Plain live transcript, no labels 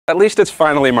At least it's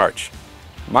finally March.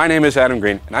 My name is Adam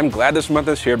Green, and I'm glad this month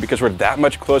is here because we're that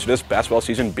much closer to this basketball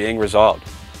season being resolved.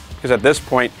 Because at this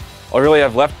point, all we really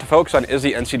have left to focus on is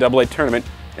the NCAA tournament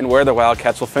and where the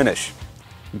Wildcats will finish.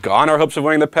 Gone are hopes of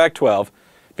winning the Pac-12,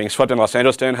 being swept in Los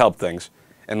Angeles didn't help things,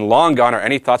 and long gone are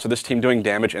any thoughts of this team doing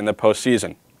damage in the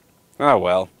postseason. Oh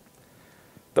well.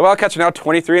 The Wildcats are now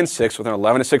 23-6 with an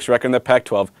 11-6 record in the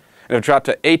Pac-12 and have dropped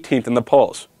to 18th in the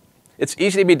polls. It's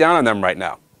easy to be down on them right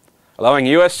now. Allowing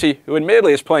USC, who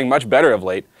admittedly is playing much better of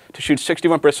late, to shoot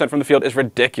 61% from the field is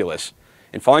ridiculous.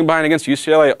 And falling behind against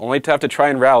UCLA only to have to try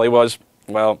and rally was,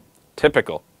 well,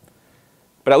 typical.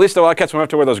 But at least the Wildcats won't have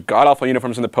to wear those god-awful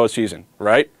uniforms in the postseason,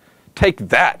 right? Take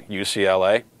that,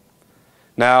 UCLA.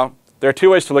 Now, there are two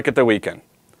ways to look at the weekend.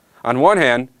 On one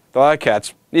hand, the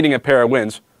Wildcats, needing a pair of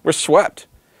wins, were swept.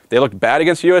 They looked bad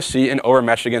against USC and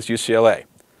overmatched against UCLA.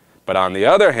 But on the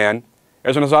other hand,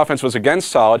 Arizona's offense was again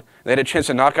solid, and they had a chance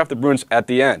to knock off the Bruins at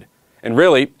the end. And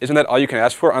really, isn't that all you can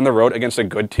ask for on the road against a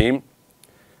good team?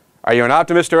 Are you an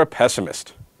optimist or a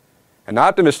pessimist? An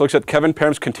optimist looks at Kevin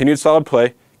Parham's continued solid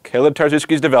play, Caleb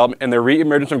Tarczewski's development, and the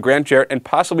re-emergence of Grant Jarrett and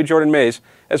possibly Jordan Mays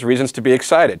as reasons to be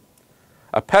excited.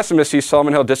 A pessimist sees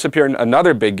Solomon Hill disappear in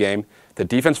another big game, the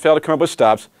defense failed to come up with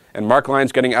stops, and Mark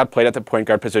Lyons getting outplayed at the point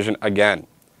guard position again.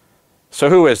 So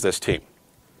who is this team?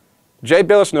 Jay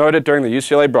Bilas noted it during the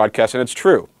UCLA broadcast, and it's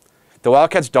true. The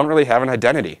Wildcats don't really have an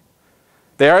identity.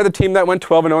 They are the team that went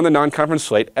 12-0 in the non-conference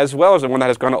slate, as well as the one that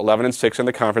has gone 11-6 in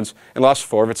the conference and lost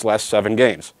 4 of its last 7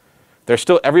 games. They're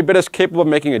still every bit as capable of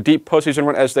making a deep postseason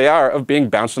run as they are of being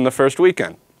bounced in the first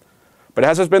weekend. But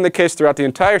as has been the case throughout the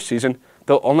entire season,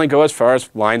 they'll only go as far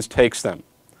as Lyons takes them.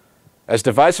 As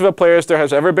divisive a player as there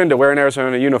has ever been to wear an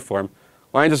Arizona uniform,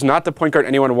 Lyons is not the point guard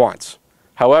anyone wants.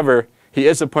 However, he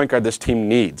is the point guard this team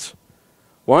needs.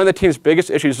 One of the team's biggest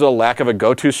issues is a lack of a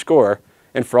go-to scorer,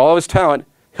 and for all of his talent,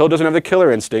 Hill doesn't have the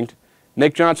killer instinct,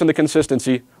 Nick Johnson the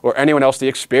consistency, or anyone else the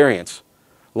experience.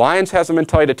 Lyons has the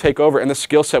mentality to take over and the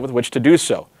skill set with which to do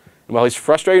so. And while he's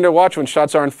frustrating to watch when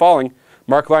shots aren't falling,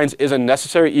 Mark Lyons is a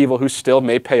necessary evil who still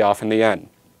may pay off in the end.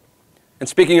 And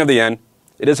speaking of the end,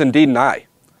 it is indeed nigh.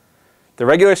 The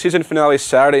regular season finale is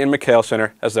Saturday in McHale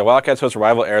Center as the Wildcats host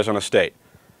rival Arizona State.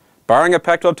 Barring a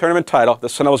Pac-12 tournament title, the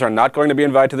Sun Devils are not going to be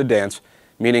invited to the dance,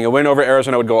 meaning a win over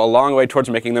Arizona would go a long way towards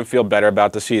making them feel better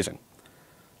about the season.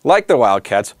 Like the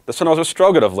Wildcats, the Sun Devils have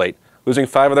struggled of late, losing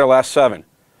 5 of their last 7.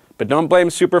 But don't blame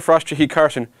Superfrost Jahi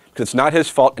Carson, because it's not his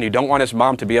fault and you don't want his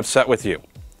mom to be upset with you.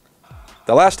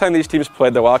 The last time these teams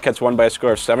played, the Wildcats won by a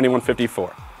score of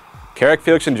 71-54. Carrick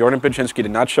Felix and Jordan Paczynski did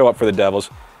not show up for the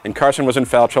Devils, and Carson was in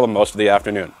foul trouble most of the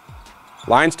afternoon.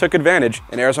 Lyons took advantage,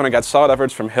 and Arizona got solid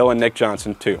efforts from Hill and Nick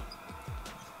Johnson, too.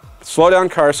 Slow down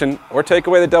Carson, or take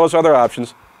away the Devils' other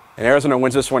options, and Arizona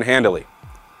wins this one handily.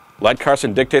 Let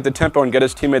Carson dictate the tempo and get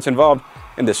his teammates involved,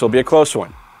 and this will be a close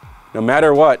one. No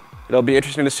matter what, it'll be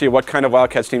interesting to see what kind of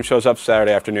Wildcats team shows up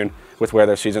Saturday afternoon with where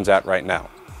their season's at right now.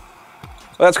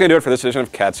 Well, that's going to do it for this edition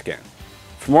of Cat Scan.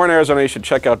 For more on Arizona, you should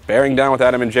check out Bearing Down with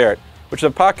Adam and Jarrett, which is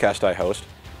a podcast I host.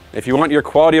 And if you want your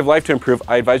quality of life to improve,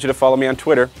 I advise you to follow me on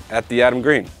Twitter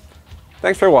 @TheAdamGreen.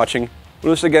 Thanks for watching. We'll do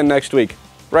this again next week,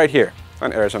 right here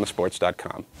on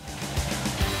ArizonaSports.com.